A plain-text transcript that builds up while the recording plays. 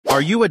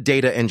Are you a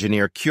data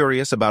engineer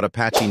curious about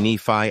Apache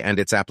NiFi and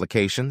its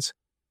applications?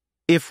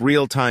 If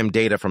real-time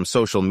data from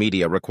social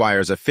media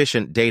requires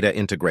efficient data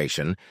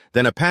integration,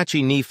 then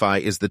Apache NiFi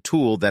is the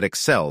tool that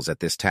excels at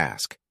this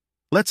task.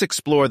 Let's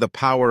explore the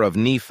power of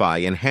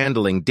NiFi in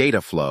handling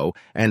data flow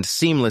and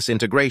seamless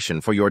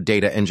integration for your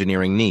data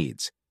engineering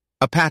needs.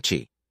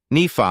 Apache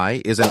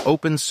NiFi is an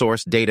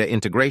open-source data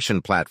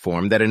integration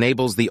platform that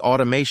enables the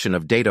automation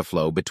of data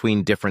flow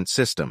between different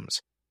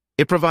systems.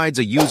 It provides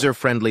a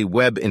user-friendly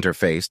web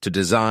interface to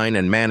design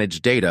and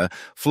manage data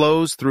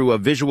flows through a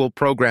visual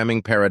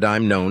programming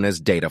paradigm known as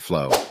data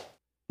flow.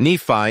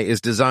 NiFi is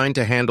designed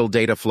to handle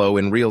data flow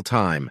in real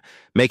time,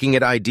 making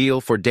it ideal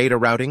for data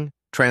routing,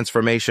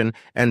 transformation,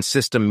 and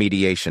system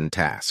mediation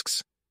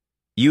tasks.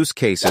 Use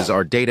cases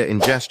are data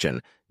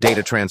ingestion,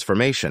 data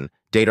transformation,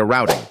 data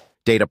routing,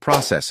 data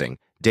processing,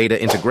 data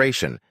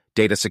integration,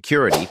 data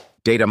security,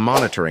 data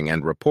monitoring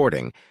and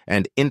reporting,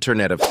 and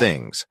Internet of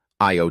Things,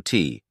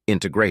 IoT,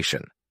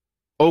 integration.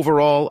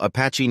 Overall,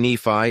 Apache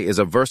NiFi is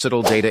a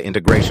versatile data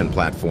integration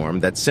platform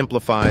that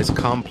simplifies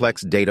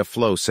complex data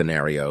flow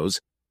scenarios,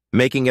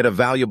 making it a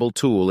valuable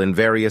tool in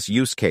various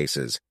use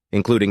cases,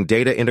 including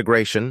data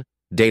integration,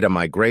 data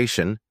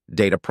migration,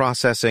 data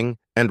processing,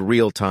 and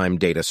real-time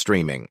data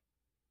streaming.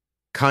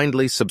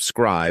 Kindly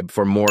subscribe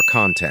for more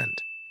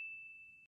content.